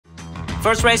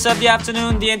First race of the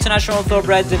afternoon, the International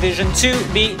Thoroughbred Division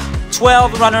 2B.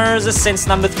 12 runners since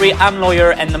number 3 Am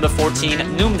Lawyer and number 14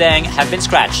 Noom Dang have been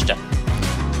scratched.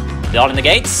 They're all in the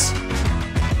gates.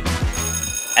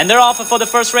 And they're off for the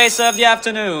first race of the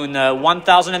afternoon.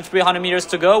 1,300 meters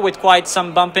to go with quite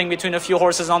some bumping between a few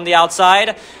horses on the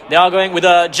outside. They are going with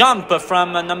a jump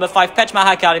from number 5 Pech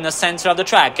Mahakal in the center of the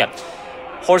track.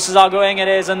 Horses are going. It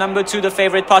is number 2, the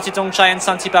favorite THONGCHAI and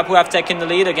Santipap who have taken the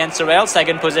lead against the rail.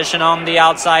 Second position on the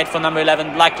outside for number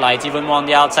 11 Blacklight. Even more on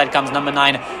the outside comes number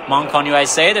 9 Bangkok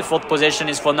USA. The fourth position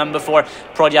is for number 4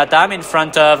 Prodyatam in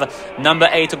front of number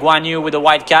 8 Guan Yu with a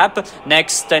white cap.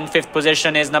 Next and fifth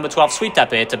position is number 12 Sweet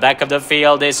Tapit. Back of the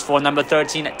field is for number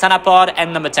 13 Tanapod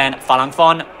and number 10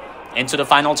 Falangfon. Into the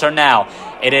final turn now.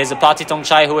 It is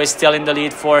THONGCHAI who is still in the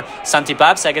lead for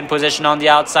Santipap. Second position on the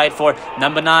outside for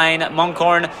number 9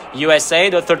 Monkorn USA.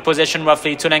 The third position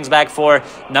roughly 2 lengths back for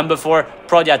number 4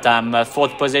 Prodyatam.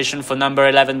 Fourth position for number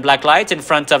 11 Blacklight in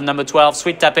front of number 12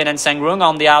 Sweet Tapin and Sangrung.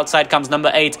 On the outside comes number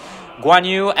 8 Guan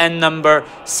Yu and number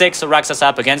 6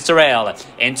 Raksasap against the rail.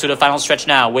 Into the final stretch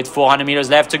now with 400 meters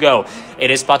left to go.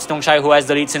 It is THONGCHAI who has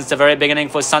the lead since the very beginning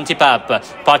for Santipap.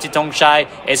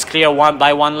 THONGCHAI is clear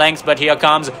by one length, but here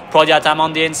comes Prodyatam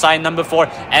on the inside, number 4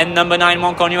 and number 9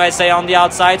 Monkorn USA on the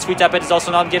outside. Sweet Tapit is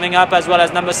also not giving up, as well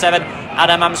as number 7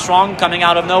 Adam Armstrong coming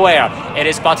out of nowhere. It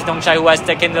is THONGCHAI who has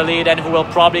taken the lead and who will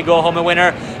probably go home a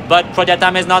winner, but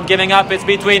Prodyatam is not giving up. It's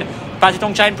between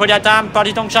THONGCHAI and Prodyatam.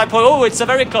 THONGCHAI, oh, it's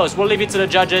very close. We'll leave it to the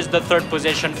judges. The third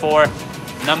position for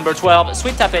number 12,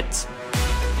 Sweet Tapit.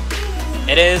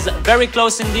 It is very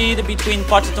close indeed between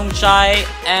THONGCHAI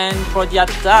and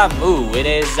Prodyatam. Ooh, it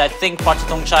is, I think,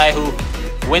 THONGCHAI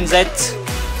who wins it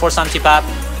for Santipap.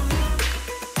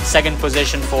 Second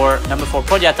position for number 4,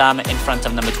 Prodyatam, in front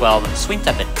of number 12, Sweet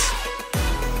Tapit.